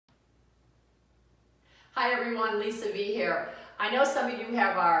Hi everyone, Lisa V here. I know some of you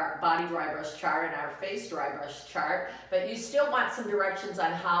have our body dry brush chart and our face dry brush chart, but you still want some directions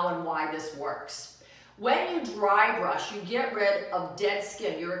on how and why this works. When you dry brush, you get rid of dead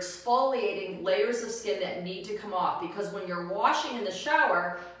skin. You're exfoliating layers of skin that need to come off, because when you're washing in the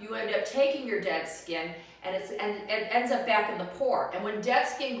shower, you end up taking your dead skin and it ends up back in the pore. And when dead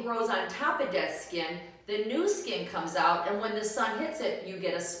skin grows on top of dead skin, the new skin comes out, and when the sun hits it, you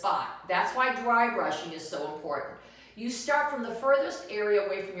get a spot. That's why dry brushing is so important. You start from the furthest area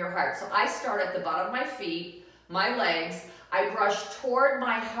away from your heart. So I start at the bottom of my feet, my legs. I brush toward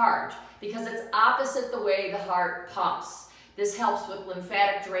my heart because it's opposite the way the heart pumps. This helps with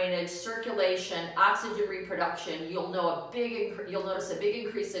lymphatic drainage, circulation, oxygen reproduction. You'll notice a big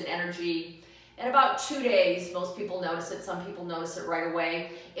increase in energy. In about 2 days, most people notice it, some people notice it right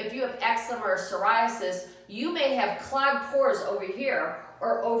away. If you have eczema or psoriasis, you may have clogged pores over here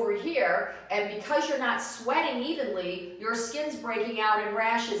or over here, and because you're not sweating evenly, your skin's breaking out in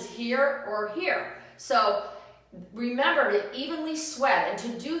rashes here or here. So remember to evenly sweat, and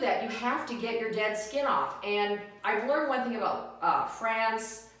to do that, you have to get your dead skin off. And I've learned one thing about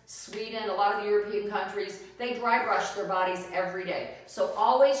France, Sweden, a lot of the European countries, they dry brush their bodies every day. So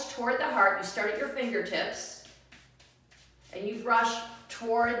always toward the heart. You start at your fingertips and you brush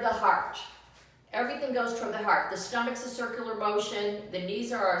toward the heart. Everything goes toward the heart. The stomach's a circular motion, the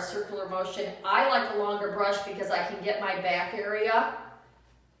knees are a circular motion. I like a longer brush because I can get my back area.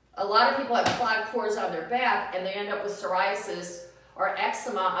 A lot of people have clogged pores on their back and they end up with psoriasis or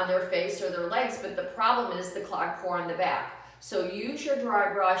eczema on their face or their legs, but the problem is the clogged pore on the back. So use your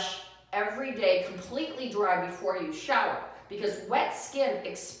dry brush every day, completely dry before you shower, because wet skin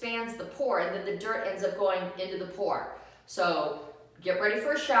expands the pore and then the dirt ends up going into the pore. So get ready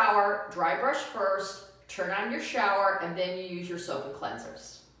for a shower, dry brush first, turn on your shower, and then you use your soap and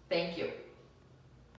cleansers. Thank you.